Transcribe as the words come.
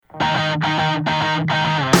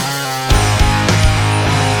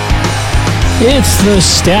It's the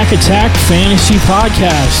Stack Attack Fantasy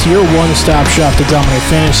Podcast, your one-stop shop to dominate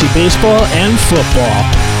fantasy baseball and football.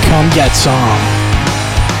 Come get some.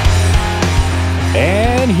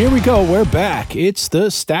 And here we go. We're back. It's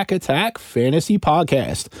the Stack Attack Fantasy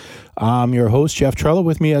Podcast. I'm your host, Jeff Trello.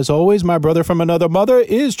 With me, as always, my brother from another mother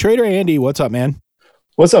is Trader Andy. What's up, man?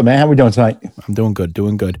 What's up, man? How we doing tonight? I'm doing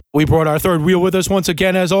good. We brought our third wheel with us once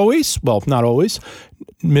again, as always. Well, not always.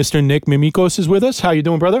 Mr. Nick Mimikos is with us. How you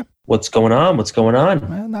doing, brother? What's going on?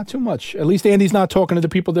 Well, not too much. At least Andy's not talking to the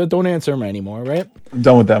people that don't answer him anymore, right? I'm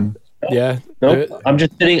done with them. Yeah. Nope. I'm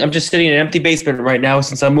just sitting in an empty basement right now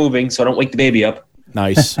since I'm moving, so I don't wake the baby up.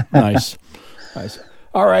 Nice.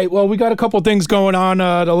 All right. Well, we got a couple things going on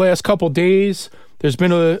the last couple days. There's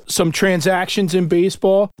been some transactions in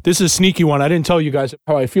baseball. This is a sneaky one. I didn't tell you guys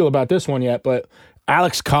how I feel about this one yet, but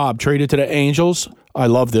Alex Cobb traded to the Angels. I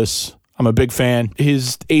love this. I'm a big fan.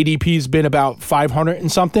 His ADP's been about 500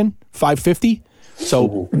 and something, 550.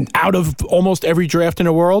 So out of almost every draft in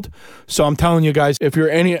the world. So I'm telling you guys, if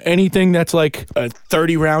you're anything that's like a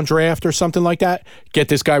 30-round draft or something like that, get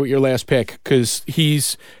this guy with your last pick because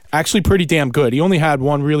he's actually pretty damn good. He only had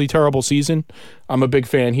one really terrible season. I'm a big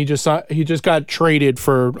fan. He just got traded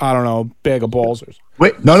for, I don't know, bag of balls or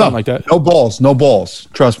Wait, no, like that. No balls.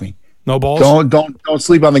 Trust me. No balls? Don't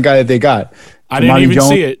sleep on the guy that they got. I didn't even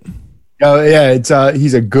see it. It's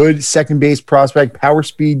he's a good second base prospect, power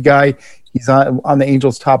speed guy. He's on the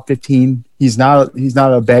Angels top 15. He's not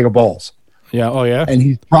a bag of balls. Yeah. Oh yeah. And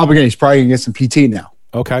he's probably gonna get some PT now.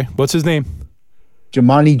 Okay. What's his name?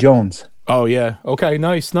 Jamani Jones. Oh yeah. Okay.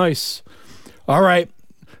 Nice. All right.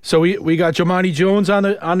 So we got Jamani Jones on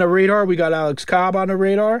the radar. We got Alex Cobb on the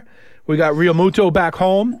radar. We got Real Muto back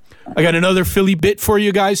home. I got another Philly bit for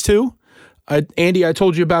you guys too. Andy, I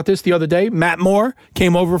told you about this the other day. Matt Moore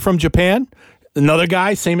came over from Japan. Another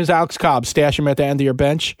guy, same as Alex Cobb. Stash him at the end of your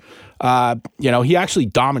bench. He actually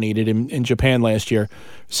dominated in Japan last year.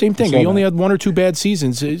 Same thing. He only had one or two bad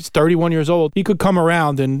seasons. He's 31 years old. He could come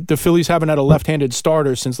around, and the Phillies haven't had a left-handed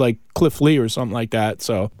starter since like Cliff Lee or something like that.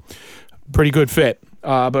 So pretty good fit.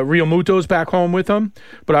 But Real Muto's back home with him.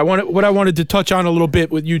 But what I wanted to touch on a little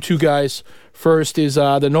bit with you two guys first is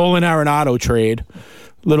the Nolan Arenado trade.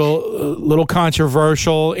 Little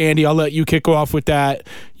controversial. Andy, I'll let you kick off with that.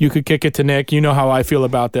 You could kick it to Nick. You know how I feel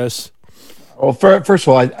about this. Well, first of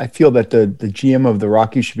all, I feel that the GM of the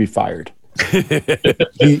Rockies should be fired.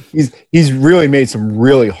 He's really made some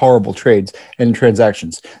really horrible trades and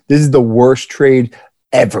transactions. This is the worst trade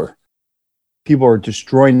ever. People are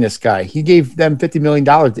destroying this guy. He gave them $50 million.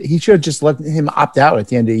 He should have just let him opt out at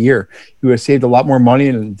the end of the year. He would have saved a lot more money,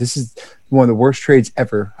 and this is one of the worst trades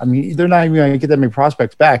ever. I mean, they're not even going to get that many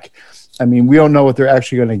prospects back. I mean, we don't know what they're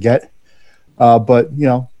actually going to get. But,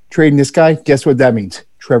 trading this guy, guess what that means?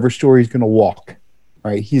 Trevor Story's going to walk,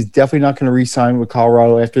 right? He's definitely not going to re-sign with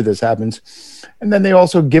Colorado after this happens. And then they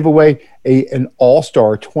also give away an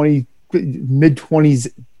all-star,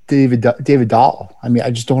 mid-20s David Dahl. I mean,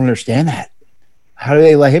 I just don't understand that. How do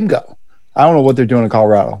they let him go? I don't know what they're doing in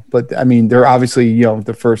Colorado, but I mean, they're obviously,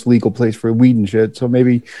 the first legal place for weed and shit. So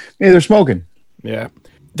maybe they're smoking. Yeah.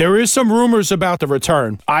 There is some rumors about the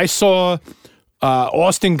return. I saw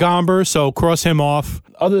Austin Gomber, so cross him off.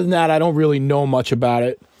 Other than that, I don't really know much about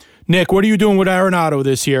it. Nick, what are you doing with Arenado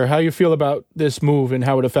this year? How do you feel about this move and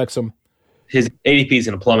how it affects him? His ADP is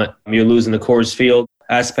going to plummet. You're losing the Coors Field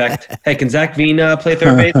aspect. Hey, can Zach Veen play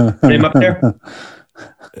third base? Put him up there?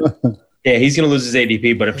 Yeah, he's going to lose his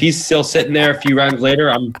ADP, but if he's still sitting there a few rounds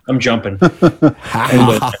later, I'm jumping.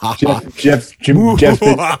 Jeff.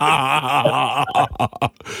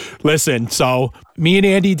 Listen, so me and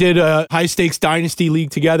Andy did a high-stakes dynasty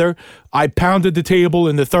league together. I pounded the table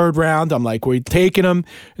in the third round. I'm like, we're taking him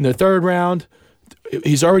in the third round.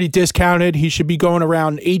 He's already discounted. He should be going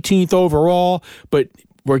around 18th overall, but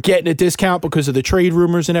we're getting a discount because of the trade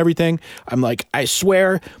rumors and everything. I'm like, I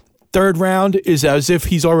swear, third round is as if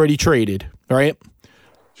he's already traded, right?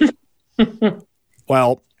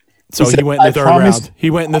 Well, so he went in the third round. He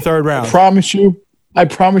went in the third round. I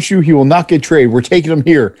promise you he will not get traded. We're taking him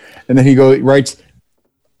here. And then he writes,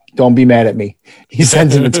 don't be mad at me. He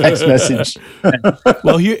sends him a text message.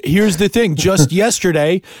 Well, here's the thing. Just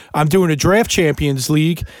yesterday, I'm doing a draft champions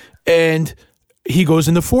league, and he goes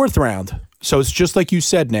in the fourth round. So it's just like you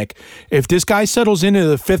said, Nick. If this guy settles into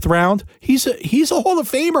the fifth round, he's a Hall of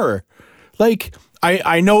Famer. Like,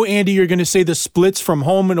 I know, Andy, you're going to say the splits from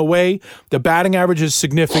home and away. The batting average is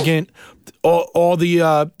significant. All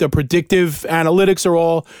the predictive analytics are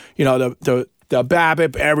all, the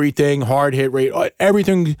BABIP, everything, hard hit rate,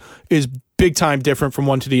 everything is big time different from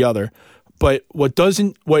one to the other. But what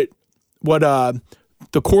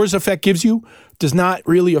the Coors effect gives you does not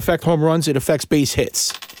really affect home runs. It affects base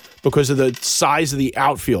hits because of the size of the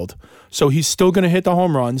outfield. So he's still going to hit the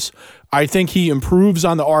home runs. I think he improves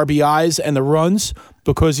on the RBIs and the runs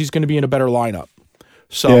because he's going to be in a better lineup.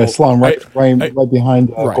 So yeah, Sloan right behind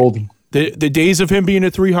Goldie. The days of him being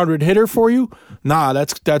a 300 hitter for you,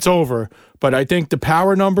 that's over. But I think the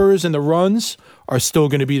power numbers and the runs are still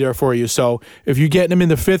going to be there for you. So if you're getting him in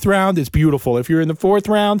the 5th round, it's beautiful. If you're in the 4th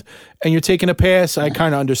round and you're taking a pass, I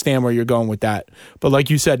kind of understand where you're going with that. But like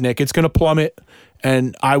you said, Nick, it's going to plummet.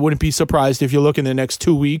 And I wouldn't be surprised if you look in the next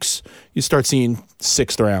 2 weeks, you start seeing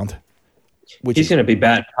 6th round. He's going to be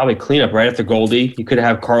batting probably cleanup right after Goldie. You could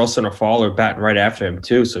have Carlson or Fowler batting right after him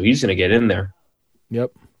too. So he's going to get in there.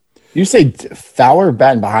 Yep. You say Fowler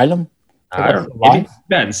batting behind him? I don't know. Maybe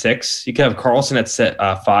batting 6. You could have Carlson at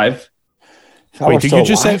 5. Fowler's Wait, did you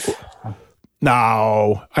just say?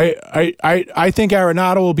 No, I think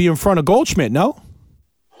Arenado will be in front of Goldschmidt. No,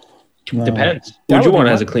 depends. That Which one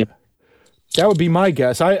has a clean? That would be my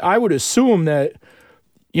guess. I would assume that,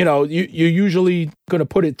 you're usually going to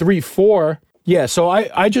put it 3-4. Yeah, so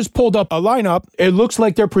I just pulled up a lineup. It looks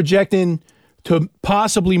like they're projecting to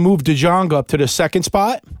possibly move DeJong up to the 2nd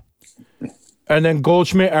spot. And then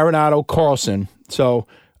Goldschmidt, Arenado, Carlson. So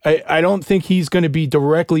I don't think he's going to be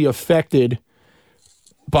directly affected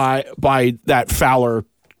by that Fowler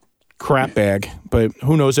crap bag. But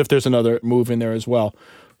who knows if there's another move in there as well.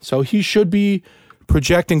 So he should be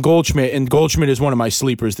projecting Goldschmidt, and Goldschmidt is one of my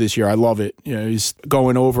sleepers this year. I love it. He's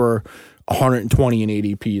going over 120 in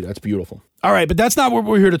ADP. That's beautiful. All right, but that's not what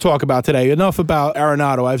we're here to talk about today. Enough about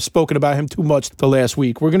Arenado. I've spoken about him too much the last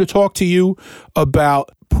week. We're going to talk to you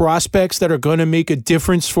about prospects that are going to make a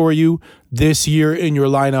difference for you this year in your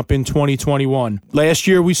lineup in 2021. Last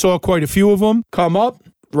year, we saw quite a few of them come up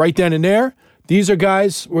right then and there. These are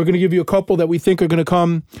guys, we're going to give you a couple that we think are going to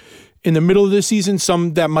come in the middle of the season,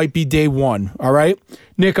 some that might be day one. All right?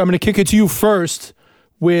 Nick, I'm going to kick it to you first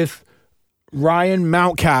with Ryan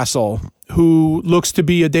Mountcastle, who looks to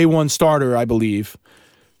be a day one starter, I believe.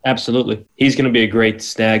 Absolutely. He's going to be a great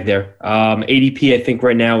snag there. ADP, I think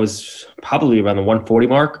right now is probably around the 140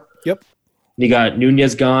 mark. Yep. You got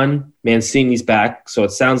Nunez gone. Mancini's back. So it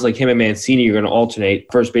sounds like him and Mancini are going to alternate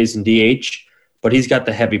first base and DH, but he's got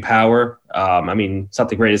the heavy power. It's not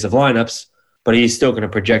the greatest of lineups, but he's still going to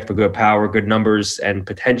project for good power, good numbers, and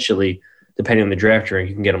potentially, depending on the draft rank,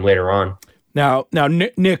 you can get him later on. Now,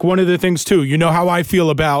 Nick, one of the things too, you know how I feel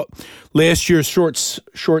about last year's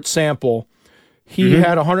short sample. He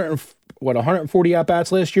had 140 at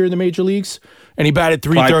bats last year in the major leagues, and he batted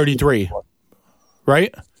 333,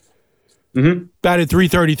 right? Mm-hmm. Batted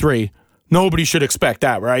 333. Nobody should expect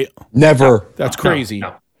that, right? Never. That's crazy.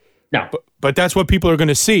 No. But that's what people are going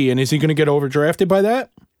to see, and is he going to get overdrafted by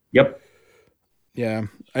that? Yep. Yeah.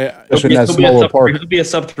 He'll be a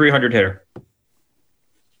sub 300 hitter.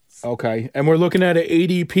 Okay, and we're looking at an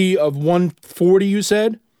ADP of 140, you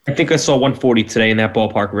said? I think I saw 140 today in that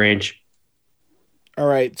ballpark range. All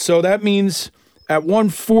right, so that means at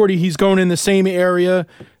 140, he's going in the same area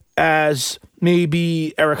as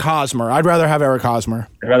maybe Eric Hosmer. I'd rather have Eric Hosmer.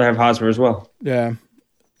 I'd rather have Hosmer as well. Yeah.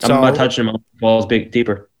 I'm not touching him. Ball's big,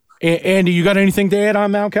 deeper. Andy, you got anything to add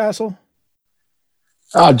on Mountcastle?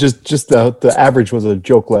 Just the average was a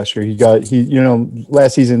joke last year.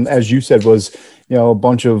 Last season, as you said, was a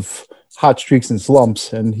bunch of hot streaks and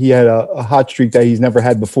slumps, and he had a hot streak that he's never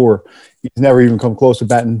had before. He's never even come close to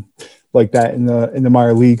batting like that in the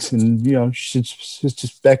minor leagues, and should just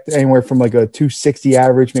expect anywhere from like a 260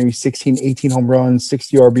 average, maybe 16, 18 home runs,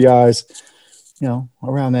 60 RBIs,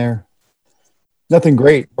 around there. Nothing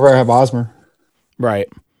great. I'd rather have Hosmer. Right,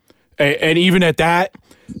 and even at that,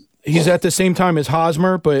 he's at the same time as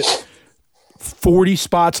Hosmer, but 40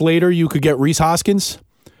 spots later, you could get Rhys Hoskins,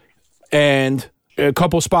 and a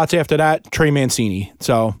couple spots after that, Trey Mancini.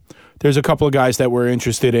 So there's a couple of guys that we're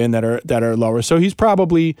interested in that are lower. So he's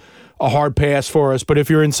probably a hard pass for us. But if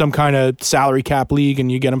you're in some kind of salary cap league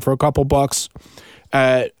and you get him for a couple bucks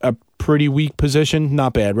at a pretty weak position,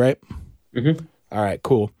 not bad, right? Mm-hmm. All right,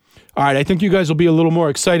 cool. All right, I think you guys will be a little more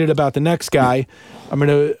excited about the next guy. I'm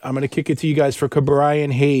gonna kick it to you guys for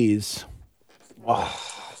Brian Hayes.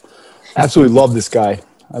 Absolutely love this guy.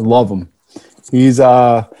 I love him. He's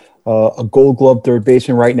a Gold Glove third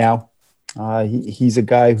baseman right now. He's a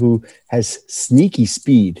guy who has sneaky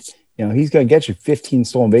speed. He's going to get you 15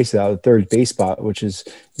 stolen bases out of the third base spot, which is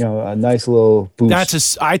a nice little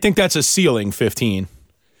boost. I think that's a ceiling 15.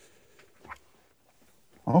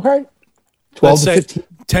 Okay. 12 to 15.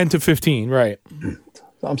 10 to 15, right.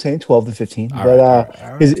 I'm saying 12 to 15. All right.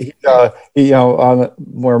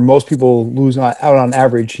 Where most people lose out on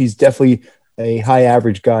average, he's definitely a high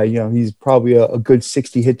average guy. He's probably a good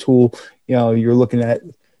 60 hit tool. You're looking at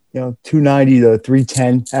 290 to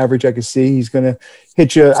 310 average. I can see he's going to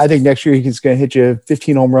hit you. I think next year he's going to hit you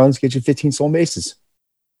 15 home runs, get you 15 stolen bases.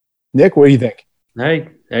 Nick, what do you think? I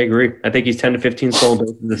agree. I think he's 10 to 15 stolen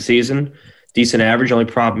bases this season. Decent average. Only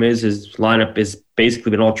problem is his lineup is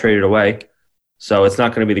basically been all traded away. So it's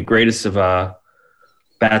not going to be the greatest of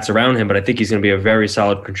bats around him, but I think he's going to be a very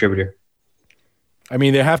solid contributor. I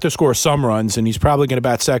mean, they have to score some runs, and he's probably going to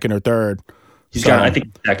bat second or third. I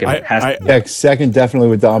think second. Second, definitely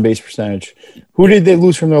with the on-base percentage. Who did they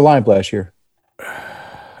lose from their lineup last year?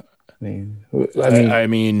 I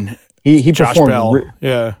mean, he Josh performed.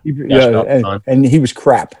 Bell. And he was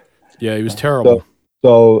crap. Yeah, he was terrible.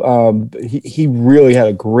 So he really had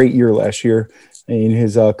a great year last year in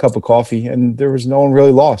his cup of coffee, and there was no one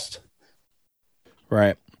really lost.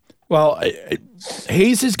 Right. Well,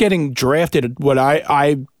 Hayes is getting drafted at what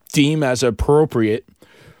I deem as appropriate.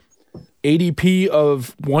 ADP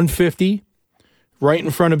of 150, right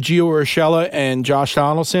in front of Gio Urshela and Josh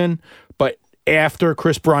Donaldson, but after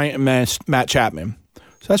Chris Bryant and Matt Chapman.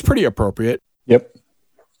 So that's pretty appropriate. Yep.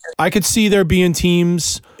 I could see there being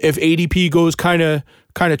teams, if ADP goes kind of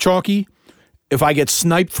chalky, if I get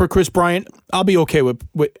sniped for Chris Bryant, I'll be okay with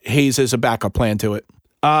Hayes as a backup plan to it.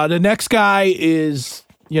 The next guy is,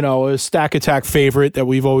 a Stack Attack favorite that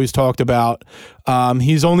we've always talked about.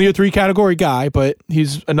 He's only a 3-category guy, but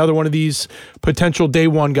he's another one of these potential day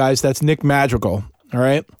one guys. That's Nick Madrigal. All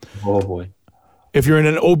right. Oh boy. If you're in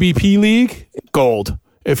an OBP league, gold.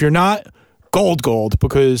 If you're not, gold,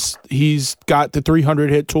 because he's got the 300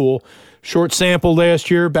 hit tool. Short sample last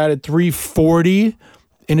year, batted 340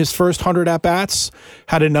 in his first 100 at-bats.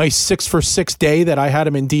 Had a nice 6-for-6 day that I had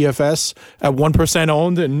him in DFS at 1%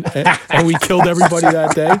 owned, and we killed everybody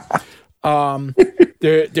that day.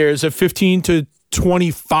 There's a 15 to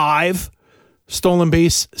 25 stolen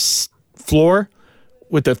base floor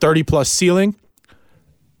with the 30-plus ceiling.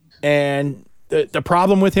 And the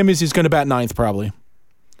problem with him is he's going to bat ninth probably.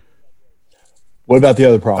 What about the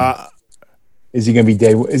other problem? Is he going to be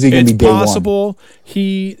day? Is he going to be day possible.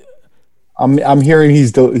 One? I'm hearing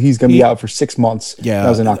he's going to be out for 6 months. Yeah, that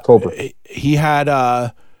was in October. He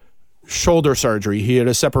had shoulder surgery. He had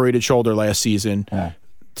a separated shoulder last season. Yeah.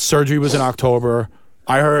 Surgery was in October.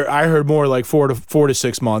 I heard more like 4 to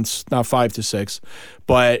 6 months, not 5 to 6.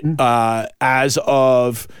 But as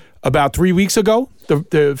of about 3 weeks ago,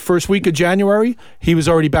 the first week of January, he was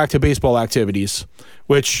already back to baseball activities,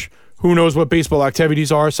 which who knows what baseball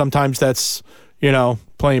activities are. Sometimes that's,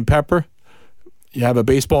 playing pepper. You have a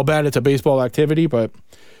baseball bat, it's a baseball activity, but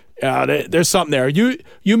there's something there. You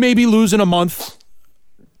may be losing a month,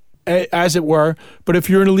 as it were, but if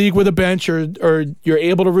you're in a league with a bench or you're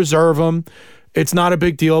able to reserve them, it's not a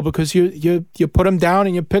big deal because you put him down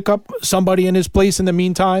and you pick up somebody in his place in the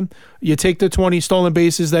meantime. You take the 20 stolen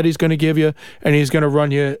bases that he's going to give you, and he's going to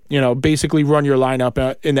run you, basically run your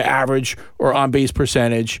lineup in the average or on base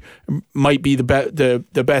percentage. Might be the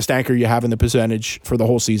best anchor you have in the percentage for the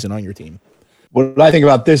whole season on your team. What I think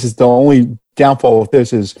about this is the only downfall of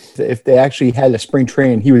this is if they actually had a spring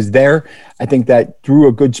training, he was there. I think that through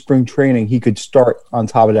a good spring training, he could start on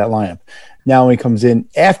top of that lineup. Now when he comes in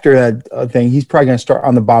after that thing, he's probably going to start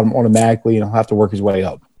on the bottom automatically, and he'll have to work his way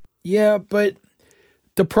up. Yeah, but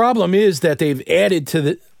the problem is that they've added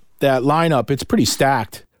to that lineup. It's pretty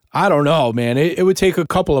stacked. I don't know, man. It would take a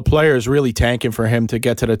couple of players really tanking for him to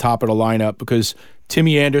get to the top of the lineup because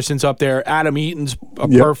Timmy Anderson's up there. Adam Eaton's a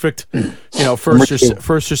perfect, first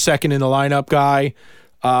or second in the lineup guy.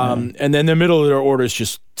 And then the middle of their order is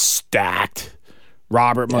just stacked.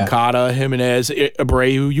 Robert Moncada, Jimenez,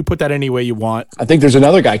 Abreu. You put that any way you want. I think there's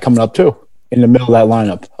another guy coming up too in the middle of that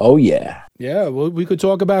lineup. Oh yeah. Yeah, well, we could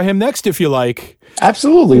talk about him next if you like.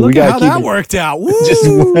 Absolutely. Look at how that worked out. Woo! Just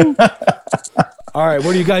all right,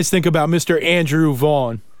 what do you guys think about Mr. Andrew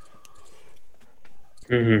Vaughn?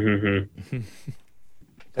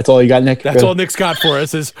 That's all you got, Nick? That's all Nick's got for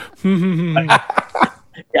us is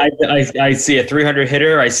I see a 300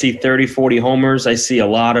 hitter. I see 30, 40 homers. I see a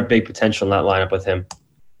lot of big potential in that lineup with him.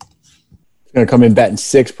 He's going to come in batting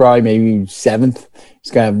 6th, probably maybe 7th.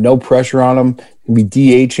 He's going to have no pressure on him. He'll be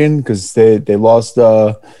DHing because they lost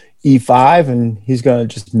E5, and he's going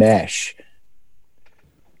to just mash.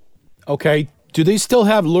 Okay. Do they still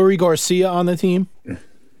have Lurie Garcia on the team?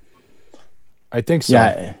 I think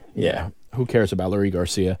so. Yeah. Who cares about Lurie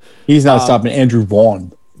Garcia? He's not stopping Andrew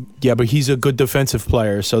Vaughn. Yeah, but he's a good defensive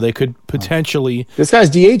player, so they could potentially. This guy's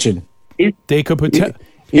DHing. They could potentially.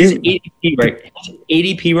 His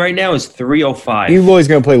ADP right now is 305. He's always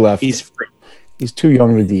going to play left. He's free. He's too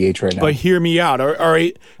young to DH right now. But hear me out. All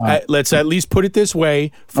right, let's at least put it this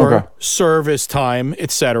way for service time,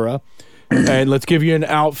 etc. And let's give you an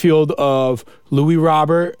outfield of Louis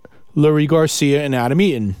Robert, Lurie Garcia, and Adam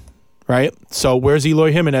Eaton. Right. So where's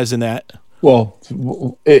Eloy Jimenez in that? Well,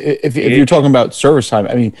 if you're talking about service time,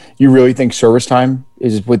 I mean, you really think service time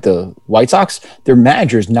is with the White Sox? Their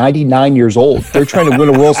manager's 99 years old. They're trying to win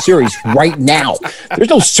a World Series right now. There's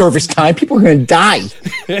no service time. People are going to die.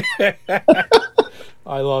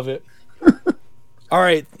 I love it. All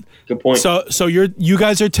right. Good point. So you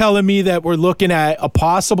guys are telling me that we're looking at a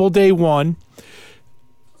possible day one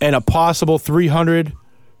and a possible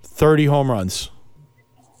 330 home runs.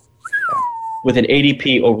 With an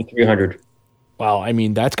ADP over 300. Well, I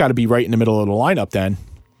mean, that's got to be right in the middle of the lineup then.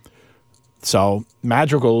 So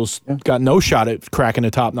Madrigal's got no shot at cracking the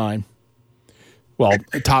top 9. Well,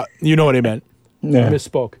 you know what I meant. Yeah. I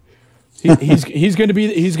misspoke. He's going to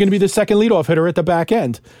be the second leadoff hitter at the back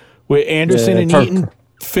end with Anderson and Eaton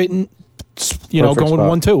fitting, going spot.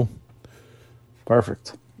 1-2.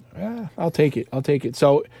 Perfect. Yeah, I'll take it.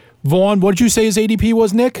 So Vaughn, what did you say his ADP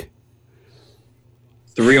was, Nick?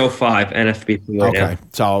 305 NFBP right now.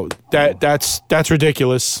 So that's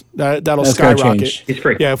ridiculous. That'll That's gonna skyrocket. change. He's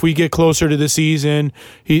free. Yeah, if we get closer to the season,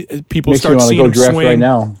 people Makes start you want to seeing go him draft swing right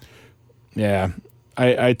now. Yeah,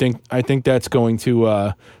 I think that's going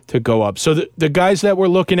to go up. So the guys that we're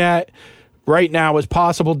looking at right now as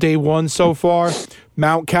possible day one so far,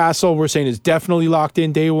 Mountcastle we're saying is definitely locked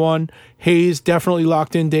in day one. Hayes definitely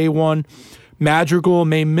locked in day one. Madrigal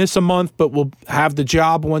may miss a month, but will have the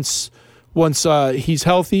job once he's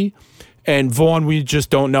healthy. And Vaughn, we just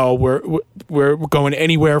don't know. We're going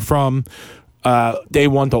anywhere from day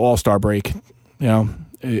one to All-Star break.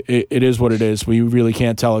 It is what it is. We really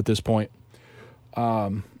can't tell at this point.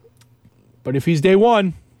 But if he's day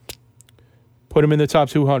one, put him in the top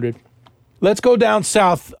 200. Let's go down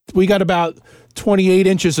south. We got about 28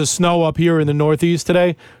 inches of snow up here in the Northeast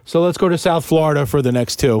today. So let's go to South Florida for the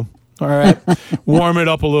next 2. All right. Warm it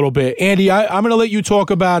up a little bit. Andy, I'm going to let you talk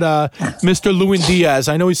about Mr. Lewin Diaz.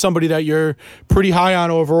 I know he's somebody that you're pretty high on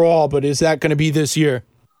overall, but is that going to be this year?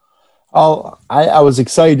 I was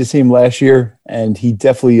excited to see him last year, and he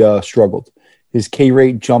definitely struggled. His K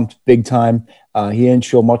rate jumped big time. He didn't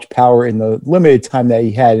show much power in the limited time that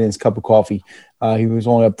he had in his cup of coffee. He was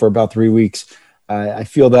only up for about 3 weeks. I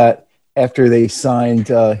feel that after they signed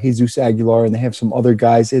Jesus Aguilar and they have some other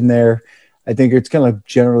guys in there, I think it's going to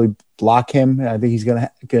generally block him. I think he's going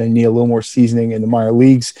to need a little more seasoning in the minor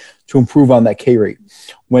leagues to improve on that K rate.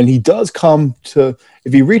 When he does come to,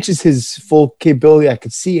 if he reaches his full capability, I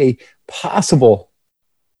could see a possible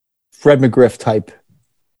Fred McGriff type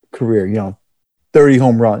career, 30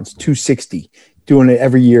 home runs, 260, doing it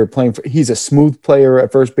every year, he's a smooth player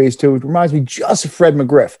at first base too. It reminds me just of Fred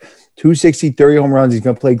McGriff, 260, 30 home runs. He's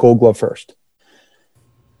going to play Gold Glove first.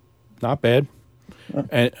 Not bad.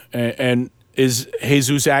 And is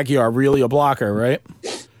Jesus Aguilar really a blocker, right?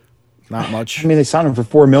 Not much. I mean, they signed him for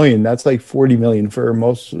 $4 million. That's like $40 million for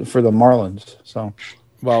the Marlins. So,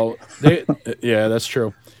 well, yeah, that's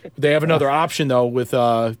true. They have another option though with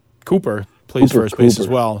Cooper plays first base as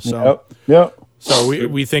well. So, yep. So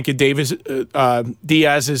we think Diaz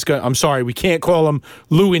is going. I'm sorry, we can't call him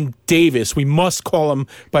Lewin Davis. We must call him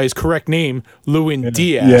by his correct name, Lewin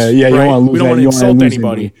Diaz. Yeah. Right? We don't want to insult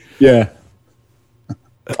anybody. Yeah.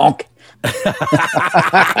 Punk.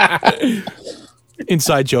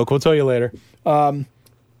 Inside joke. We'll tell you later.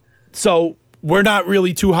 So we're not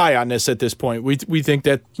really too high on this at this point. We think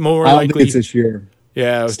that more I don't likely think it's this year.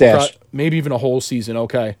 Yeah, Stash. Maybe even a whole season.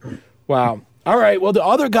 Okay. Wow. All right. Well, the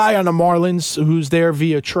other guy on the Marlins who's there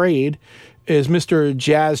via trade is Mr.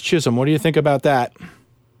 Jazz Chisholm. What do you think about that?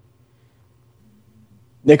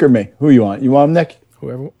 Nick or me? Who you want? You want him, Nick?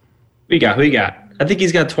 Whoever. Who you got? I think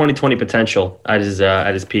he's got 20/20 potential at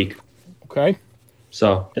his peak. Okay.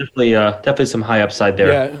 So definitely some high upside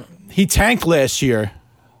there. Yeah. He tanked last year.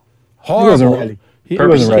 Horrible. He wasn't ready. He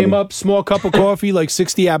wasn't came ready. up, small cup of coffee, like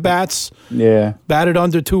 60 at bats. Yeah. Batted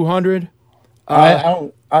under 200.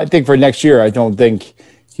 I think for next year, I don't think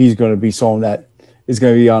he's going to be someone that is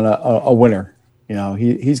going to be on a winner.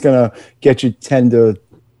 He's going to get you 10 to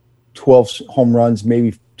 12 home runs,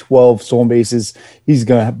 maybe 12 stolen bases. He's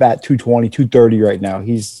going to bat 220, 230 right now.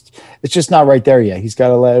 It's just not right there yet. He's got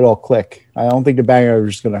to let it all click. I don't think the banger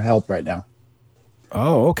is going to help right now.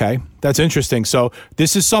 Oh, okay. That's interesting. So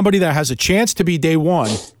this is somebody that has a chance to be day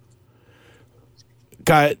one.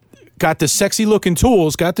 Got the sexy looking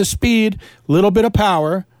tools, got the speed, little bit of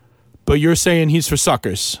power, but you're saying he's for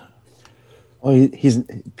suckers. Well,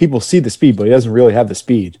 people see the speed, but he doesn't really have the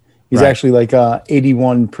speed. He's Right. actually like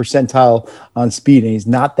 81 percentile on speed, and he's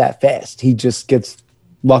not that fast. He just gets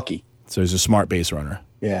lucky. So he's a smart base runner.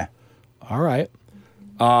 Yeah. All right.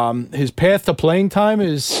 His path to playing time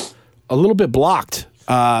is a little bit blocked.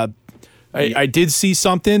 I did see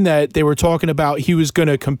something that they were talking about. He was going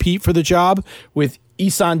to compete for the job with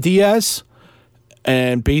Isan Diaz,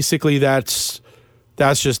 and basically that's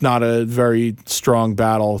just not a very strong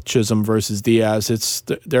battle. Chisholm versus Diaz.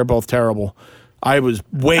 They're both terrible. I was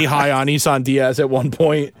way high on Isan Diaz at one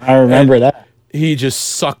point. I remember that. He just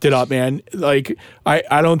sucked it up, man. Like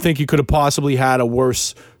I don't think he could have possibly had a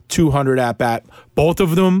worse 200 at bat. Both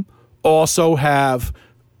of them also have,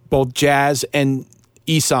 both Jazz and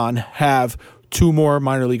Isan have 2 more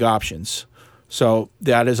minor league options. So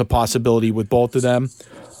that is a possibility with both of them.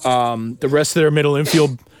 The rest of their middle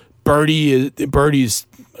infield, Birdie's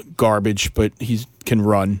garbage, but he can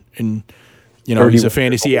run. And, he's a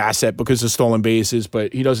fantasy asset because of stolen bases,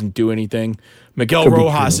 but he doesn't do anything. Miguel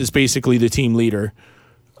Rojas is basically the team leader.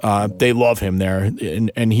 They love him there,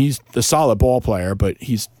 and he's a solid ball player, but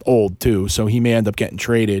he's old too, so he may end up getting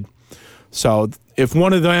traded. So if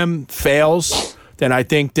one of them fails, then I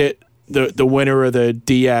think that the winner of the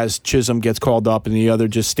Diaz Chisholm gets called up, and the other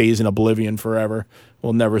just stays in oblivion forever.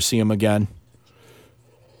 We'll never see him again.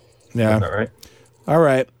 Yeah. All right. All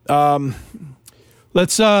right.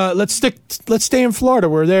 Let's stay in Florida.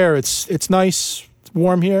 We're there. It's nice, it's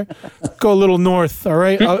warm here. Go a little north. All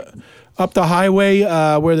right. Up the highway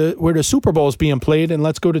where the Super Bowl is being played, and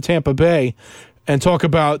let's go to Tampa Bay and talk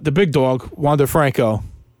about the big dog, Wander Franco.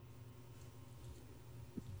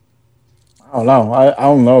 I don't know. I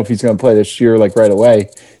don't know if he's going to play this year like right away.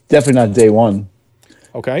 Definitely not day one.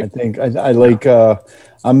 Okay. I think I like.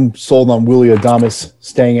 I'm sold on Willie Adames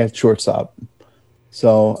staying at shortstop.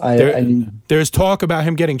 So there's talk about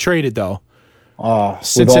him getting traded though.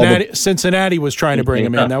 Cincinnati was trying to bring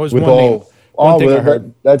him in. That was one thing I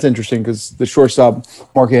heard. That's interesting because the shortstop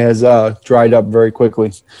market has dried up very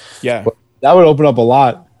quickly. Yeah, but that would open up a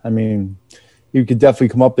lot. I mean, you could definitely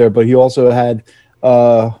come up there, but he also had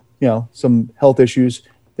some health issues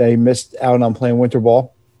that he missed out on playing winter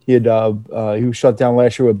ball. He was shut down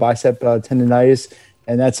last year with bicep tendonitis,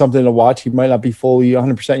 and that's something to watch. He might not be fully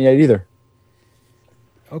 100% yet either.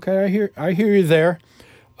 Okay, I hear you there.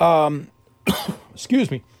 Excuse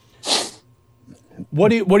me. What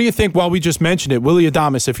do you think? While we just mentioned it, Willie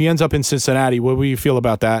Adames, if he ends up in Cincinnati, what do you feel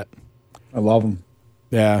about that? I love him.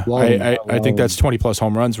 Yeah, I think that's 20 plus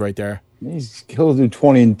home runs right there. He'll do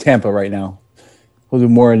 20 in Tampa right now. He'll do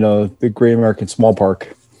more in the Great American Small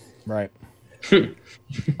Park. Right.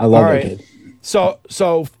 I love that kid.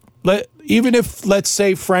 So even if, let's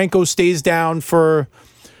say, Franco stays down for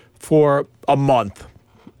a month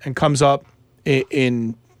and comes up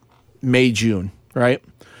in May, June, right?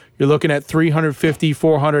 You're looking at 350,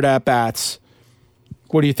 400 at bats.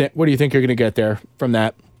 What do you think? What do you think you're going to get there from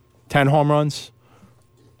that? 10 home runs,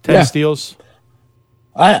 10 steals.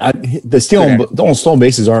 The stolen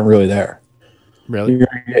bases aren't really there. Really? You're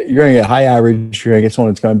going to get high average. You're going to get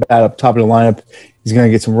someone that's going to bat up top of the lineup. He's going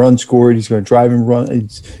to get some runs scored. He's going to drive and run.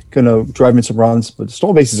 He's going to drive in some runs. But the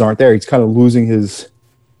stolen bases aren't there. He's kind of losing his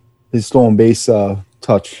stolen base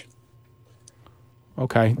touch.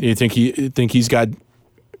 Okay. Do you think he's got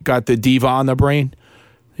the diva on the brain?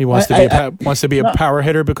 He wants to be a power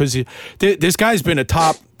hitter because this guy's been a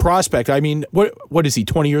top prospect. I mean, what is he?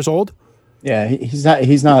 20 years old? Yeah, he's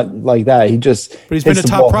not like that. But he's been a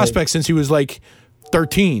top prospect since he was like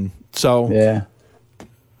 13. So yeah,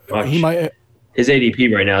 he might. His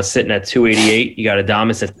ADP right now is sitting at 288. You got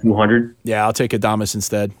Adames at 200. Yeah, I'll take Adames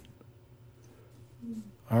instead.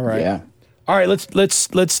 All right. Yeah. All right.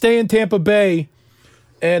 Let's stay in Tampa Bay,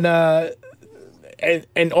 and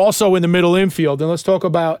also in the middle infield, and let's talk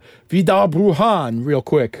about Vidal Brujan real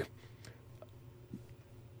quick.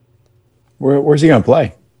 Where's he gonna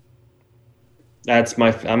play?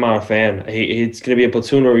 I'm not a fan. It's going to be a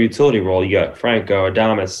platoon or utility role. You got Franco,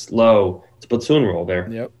 Adames, Lowe. It's a platoon role there.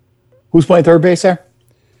 Yep. Who's playing third base there?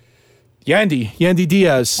 Yandy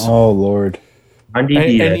Diaz. Oh Lord. And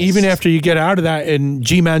even after you get out of that, and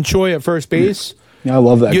G-Man Choi at first base. Yeah, I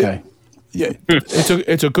love that guy. Yeah,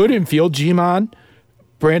 it's a good infield. G-Man,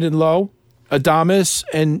 Brandon Lowe, Adames,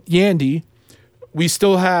 and Yandy. We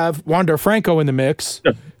still have Wander Franco in the mix,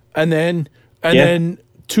 and then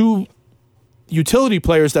two utility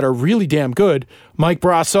players that are really damn good, Mike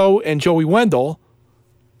Brasso and Joey Wendell,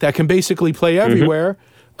 that can basically play everywhere.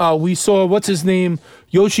 We saw, what's his name,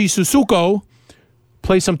 Yoshi Suzuko,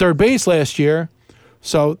 play some third base last year.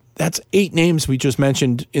 So that's 8 names we just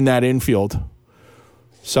mentioned in that infield.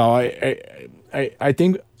 So I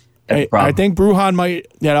think Brujan might,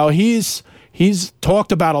 he's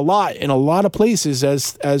talked about a lot in a lot of places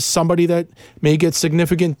as somebody that may get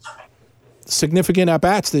significant at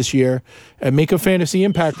bats this year and make a fantasy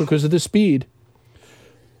impact because of the speed.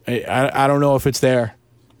 I don't know if it's there.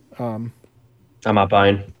 I'm not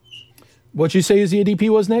buying. What'd you say his ADP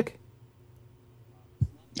was, Nick?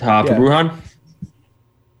 For Brujan?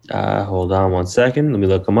 Hold on 1 second. Let me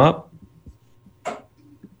look him up.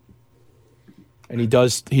 And he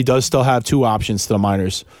does still have 2 options to the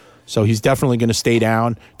minors. So he's definitely going to stay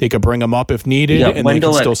down. They could bring him up if needed, and they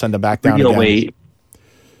can still send him back down again. Wait.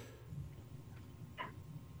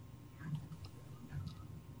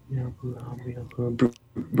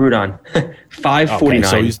 Brujan, 549. Okay,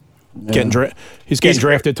 so he's getting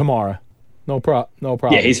drafted tomorrow. No problem.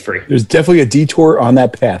 Yeah, he's free. There's definitely a detour on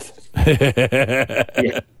that path.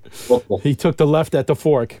 Yeah. He took the left at the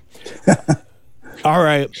fork. All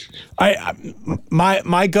right.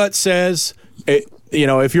 My gut says,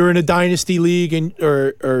 if you're in a dynasty league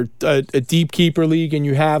or a deep keeper league and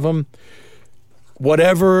you have him,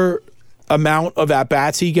 whatever amount of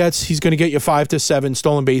at-bats he gets, he's going to get you 5 to 7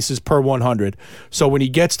 stolen bases per 100. So when he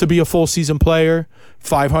gets to be a full season player,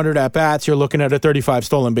 500 at-bats, you're looking at a 35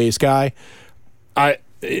 stolen base guy.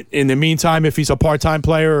 In the meantime, if he's a part-time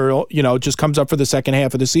player or just comes up for the second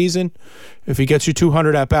half of the season, if he gets you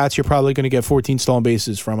 200 at-bats, you're probably going to get 14 stolen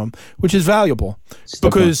bases from him, which is valuable.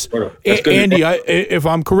 Because, Andy, if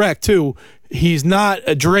I'm correct, too, he's not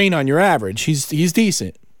a drain on your average. He's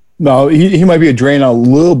decent. No, he might be a drain a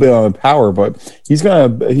little bit on the power, but he's he's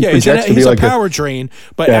a power drain,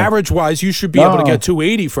 but average-wise, you should be able to get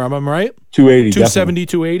 280 from him, right? 280, 270,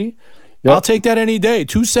 280? Yep. I'll take that any day.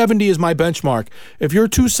 270 is my benchmark. If you're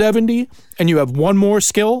 270 and you have one more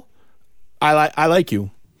skill, I like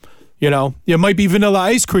you. It might be vanilla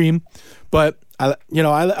ice cream, but I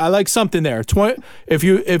like something there. If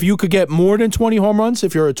you could get more than 20 home runs,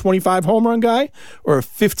 if you're a 25 home run guy or a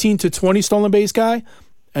 15 to 20 stolen base guy,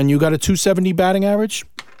 and you got a 270 batting average,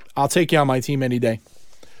 I'll take you on my team any day.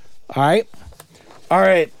 All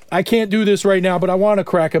right. I can't do this right now, but I want to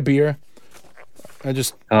crack a beer. I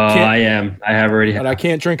just can't. I am. I have already. But I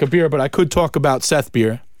can't drink a beer, but I could talk about Seth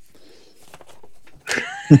beer.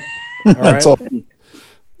 All right.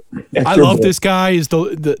 I love this guy. He's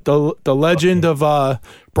the legend of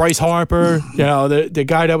Bryce Harper. The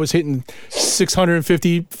guy that was hitting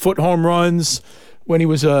 650-foot home runs when he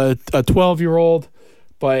was a 12-year-old.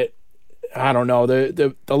 But I don't know.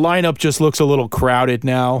 The lineup just looks a little crowded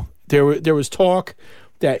now. There was talk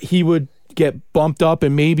that he would get bumped up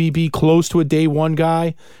and maybe be close to a day one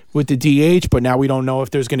guy with the DH, but now we don't know if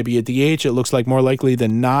there's going to be a DH. It looks like more likely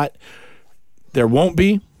than not there won't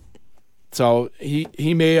be. So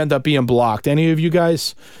he may end up being blocked. Any of you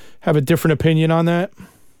guys have a different opinion on that?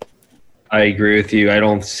 I agree with you. I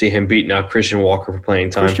don't see him beating out Christian Walker for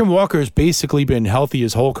playing time. Christian Walker has basically been healthy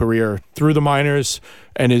his whole career through the minors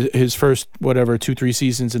and his first, 2-3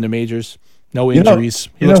 seasons in the majors. No injuries.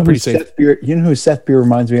 He looks pretty safe. You know who Seth Beer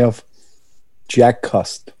reminds me of? Jack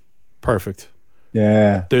Cust. Perfect.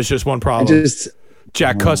 Yeah. There's just one problem.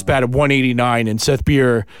 Jack Cust batted 189, and Seth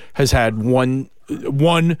Beer has had one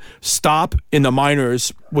stop in the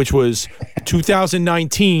minors, which was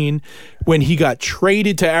 2019 when he got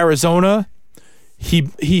traded to Arizona. He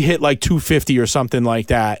hit like 250 or something like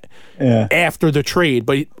that after the trade.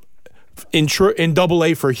 But in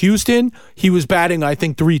Double-A for Houston, he was batting, I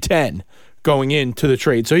think, 310 going into the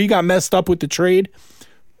trade. So he got messed up with the trade,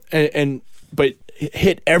 but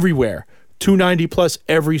hit everywhere, 290 plus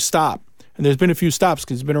every stop. And there's been a few stops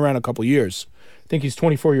because he's been around a couple years. I think he's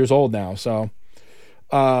 24 years old now. So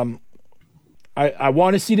I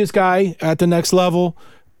want to see this guy at the next level,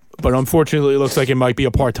 but unfortunately it looks like it might be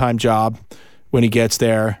a part-time job when he gets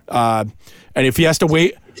there. And if he has to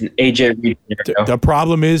wait, it's an AJ Reed. The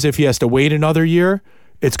problem is if he has to wait another year,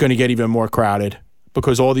 it's going to get even more crowded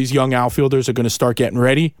because all these young outfielders are going to start getting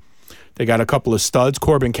ready. They got a couple of studs.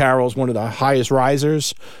 Corbin Carroll's one of the highest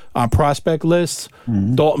risers on prospect lists.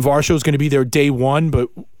 Mm-hmm. Dalton Varsho is going to be there day one, but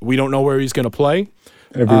we don't know where he's going to play.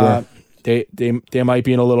 Everywhere. They might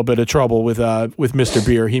be in a little bit of trouble with Mr.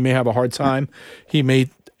 Beer. He may have a hard time. He may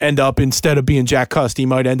end up, instead of being Jack Cust, he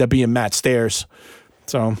might end up being Matt Stairs.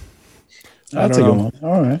 So that's a good one.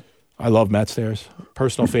 All right. I love Matt Stairs.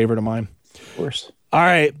 Personal favorite of mine. Of course. All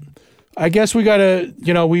right. I guess we got to,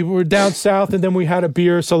 we were down south and then we had a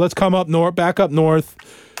beer. So let's come back up north,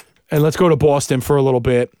 and let's go to Boston for a little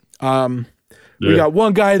bit. We got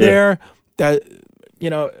one guy there that,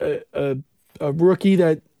 a rookie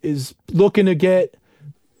that is looking to get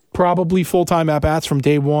probably full-time at-bats from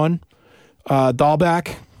day one.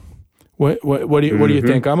 Dahlback. What do you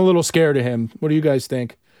think? I'm a little scared of him. What do you guys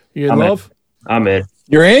think? You in love? I'm in.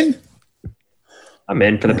 You're in? I'm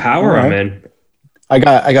in for the power. All right. I'm in.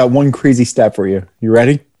 I got one crazy stat for you. You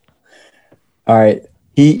ready? All right.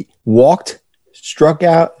 He walked, struck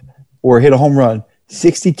out, or hit a home run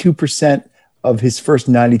 62% of his first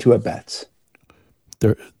 92 at bats.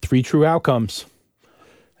 There are 3 true outcomes.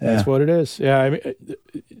 That's what it is. Yeah, I mean,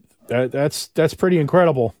 that's pretty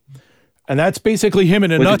incredible, and that's basically him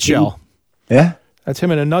in a nutshell. Yeah, that's him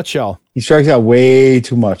in a nutshell. He strikes out way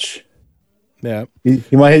too much. Yeah, he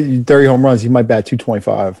might hit 30 home runs. He might bat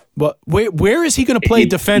 225. But where is he going to play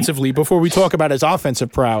defensively before we talk about his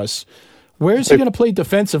offensive prowess? Where is he going to play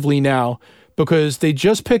defensively now? Because they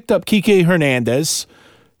just picked up Kike Hernandez.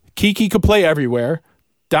 Kike could play everywhere.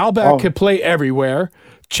 Dalbec could play everywhere.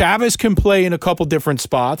 Chavez can play in a couple different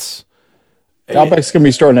spots. Dalbec's going to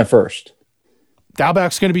be starting at first.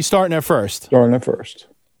 Dalbec's going to be starting at first.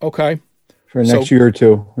 Okay. For the next year or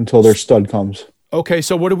two until their stud comes. Okay,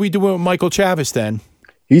 so what are we doing with Michael Chavez then?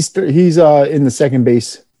 He's in the second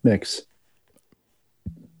base mix.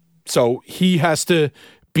 So he has to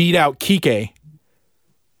beat out Kike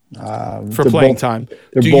for playing time.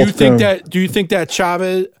 Do you think that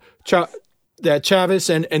Chavez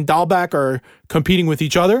and Dalbec are competing with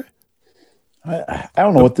each other? I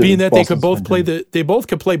don't know what the being that they could both play they both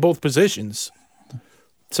could play both positions.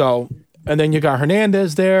 So, and then you got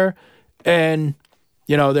Hernandez there, and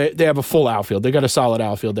you know they have a full outfield. They got a solid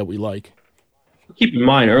outfield that we like. Keep in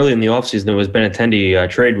mind, early in the offseason, there was Benintendi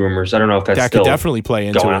trade rumors. I don't know if that could definitely play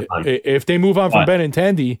into it. If they move on from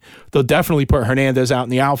Benintendi, they'll definitely put Hernandez out in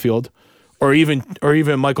the outfield, or even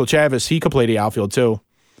Michael Chavez. He could play the outfield too.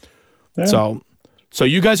 Yeah. So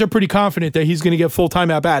you guys are pretty confident that he's going to get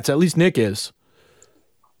full-time at-bats. At least Nick is.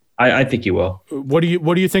 I think he will. What do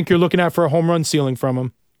you think you're looking at for a home run ceiling from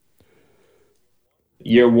him?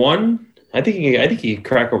 Year one, I think he could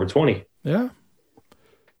crack over 20. Yeah.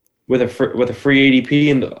 With a free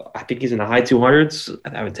ADP, and I think he's in the high 200s.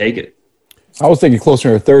 I would take it. I was thinking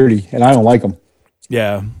closer to 30, and I don't like him.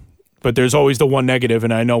 Yeah, but there's always the one negative,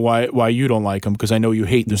 and I know why you don't like him, because I know you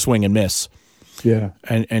hate the swing and miss. Yeah,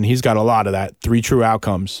 and he's got a lot of that. 3 true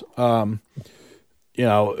outcomes.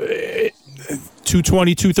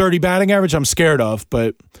 220, 230 batting average, I'm scared of,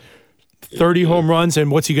 but 30 home runs, and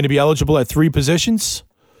what's he going to be eligible at 3 positions?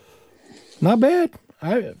 Not bad.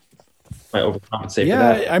 Might overcompensate for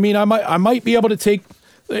that. I mean, I might be able to take,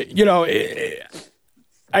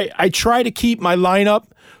 I try to keep my lineup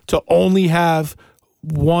to only have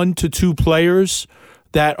 1 to 2 players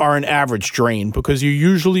that are an average drain, because you're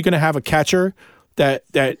usually going to have a catcher that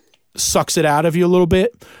sucks it out of you a little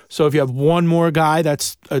bit. So if you have one more guy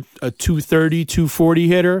that's a 230, 240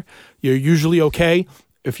 hitter, you're usually okay.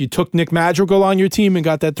 If you took Nick Madrigal on your team and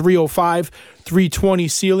got that 305, 320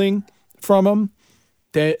 ceiling from him,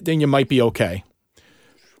 then you might be okay.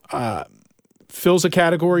 Fills a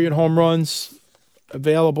category in home runs,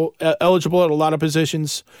 eligible at a lot of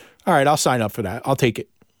positions. All right, I'll sign up for that. I'll take it.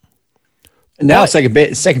 And now second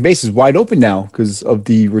base is wide open now because of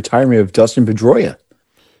the retirement of Dustin Pedroia.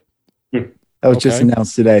 That was just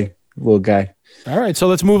announced today, little guy. All right, so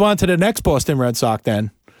let's move on to the next Boston Red Sox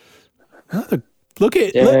then. Look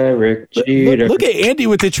at Andy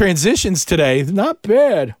with the transitions today. Not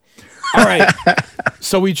bad. All right.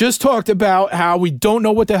 So we just talked about how we don't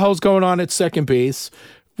know what the hell's going on at second base.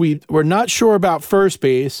 We're not sure about first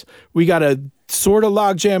base. We got a sort of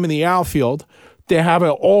logjam in the outfield. They have an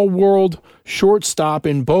all-world shortstop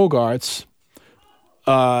in Bogarts.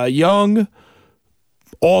 Young,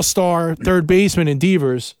 all-star third baseman in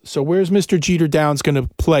Devers. So where's Mr. Jeter Downs going to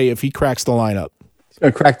play if he cracks the lineup? He's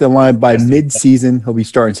going to crack the line by mid-season. He'll be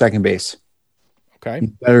starting second base. Okay. He's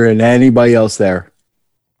better than anybody else there.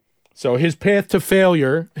 So his path to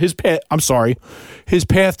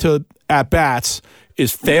at-bats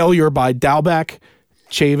is failure by Dalbec,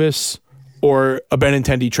 Chavis, or a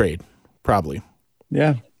Benintendi trade, probably.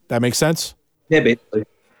 Yeah. That makes sense? Yeah, basically.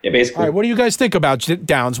 All right, what do you guys think about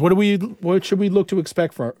Downs? What should we look to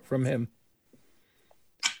expect from him?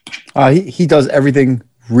 He does everything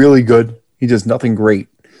really good. He does nothing great.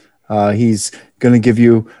 He's going to give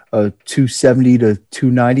you a 270 to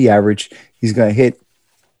 290 average. He's going to hit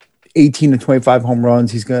 18 to 25 home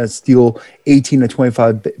runs. He's going to steal 18 to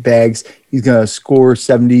 25 bags. He's going to score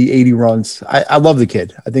 70, 80 runs. I love the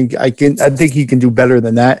kid. I think he can do better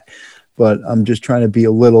than that, but I'm just trying to be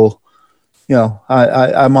a little,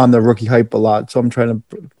 I'm on the rookie hype a lot, so I'm trying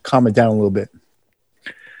to calm it down a little bit.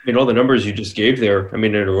 I mean, all the numbers you just gave there, I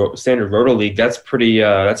mean, in a standard Roto League, that's pretty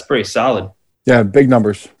solid. Yeah, big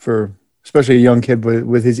numbers for especially a young kid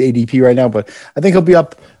with his ADP right now, but I think he'll be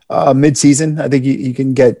up mid-season. I think you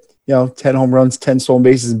can get 10 home runs, 10 stolen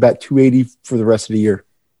bases, and bat 280 for the rest of the year.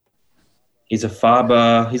 He's a fob.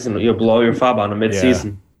 You'll blow your fob on him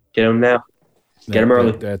midseason. Get him now. Get him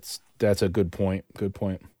early. That's a good point. Good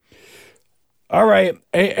point. All right.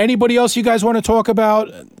 Anybody else you guys want to talk about?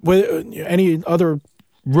 With any other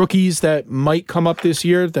rookies that might come up this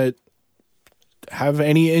year that have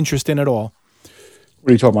any interest in at all? What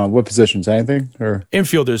are you talking about? What positions? Anything? Or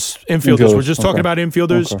Infielders. We're just talking about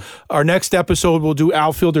infielders. Okay. Our next episode, we'll do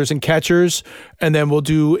outfielders and catchers, and then we'll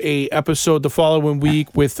do a episode the following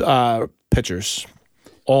week with pitchers.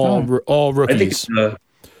 All rookies.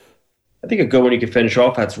 I think a good one you could finish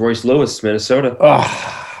off that's Royce Lewis, Minnesota.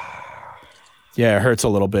 Yeah, it hurts a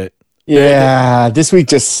little bit. Yeah, this week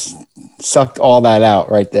just sucked all that out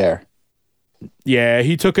right there. Yeah,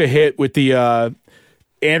 he took a hit with the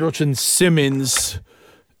Andrelton Simmons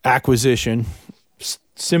acquisition.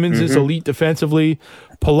 Simmons is elite defensively.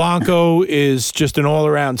 Polanco is just an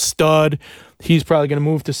all-around stud. He's probably going to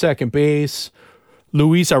move to second base.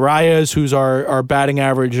 Luis Arias, who's our batting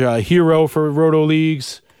average hero for Roto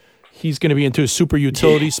Leagues, he's going to be into a super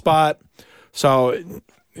utility spot. So,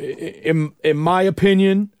 in my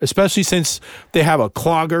opinion, especially since they have a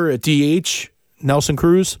clogger at DH, Nelson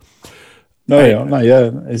Cruz. No, not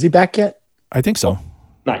yet. Is he back yet? I think so.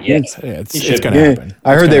 Not yet. It's going to happen.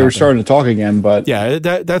 I heard they were starting to talk again, but yeah,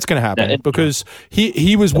 that's going to happen because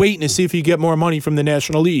he was waiting to see if he get more money from the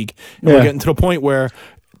National League. And we're getting to the point where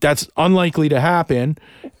that's unlikely to happen,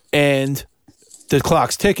 and the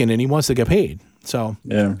clock's ticking, and he wants to get paid. So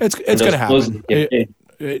it's going to happen.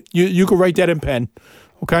 You could write that in pen,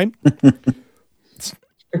 okay?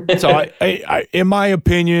 So I, in my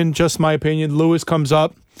opinion, just my opinion, Lewis comes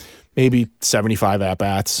up maybe 75 at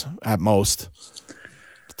bats at most.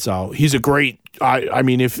 So he's a great. I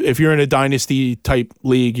mean, if you're in a dynasty type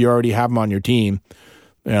league, you already have him on your team.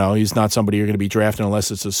 You know, he's not somebody you're going to be drafting unless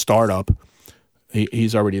it's a startup.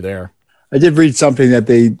 He's already there. I did read something that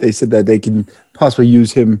they said that they can possibly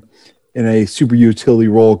use him in a super utility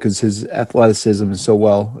role because his athleticism is so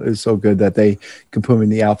good that they can put him in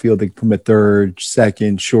the outfield. They can put him at third,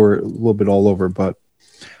 second, short, a little bit all over. But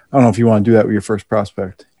I don't know if you want to do that with your first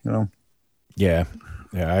prospect. You know? Yeah,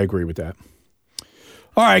 I agree with that.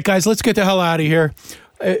 All right, guys, let's get the hell out of here.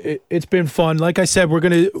 It's been fun. Like I said,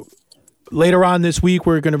 later on this week,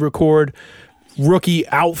 we're going to record rookie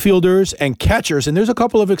outfielders and catchers, and there's a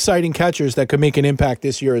couple of exciting catchers that could make an impact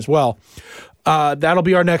this year as well. That'll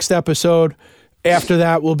be our next episode. After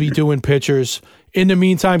that, we'll be doing pitchers. In the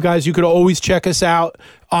meantime, guys, you could always check us out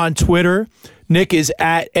on Twitter. Nick is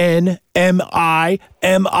at NMIMI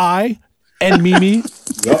and Mimi.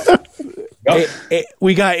 Yep.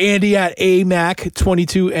 We got Andy at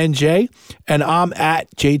AMAC22NJ, and I'm at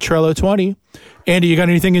JTrello20. Andy, you got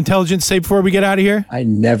anything intelligent to say before we get out of here? I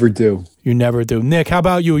never do. You never do. Nick, how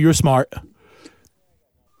about you? You're smart.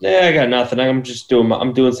 Yeah, I got nothing. I'm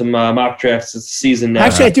doing some mock drafts. It's the season now.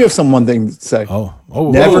 Actually, I do have one thing to say.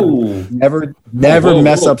 Never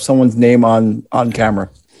mess up someone's name on camera.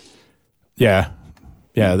 Yeah,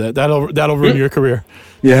 that'll ruin your career.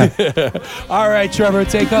 Yeah. All right, Trevor,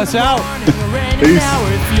 take us out. Peace.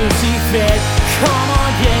 Come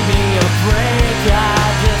on,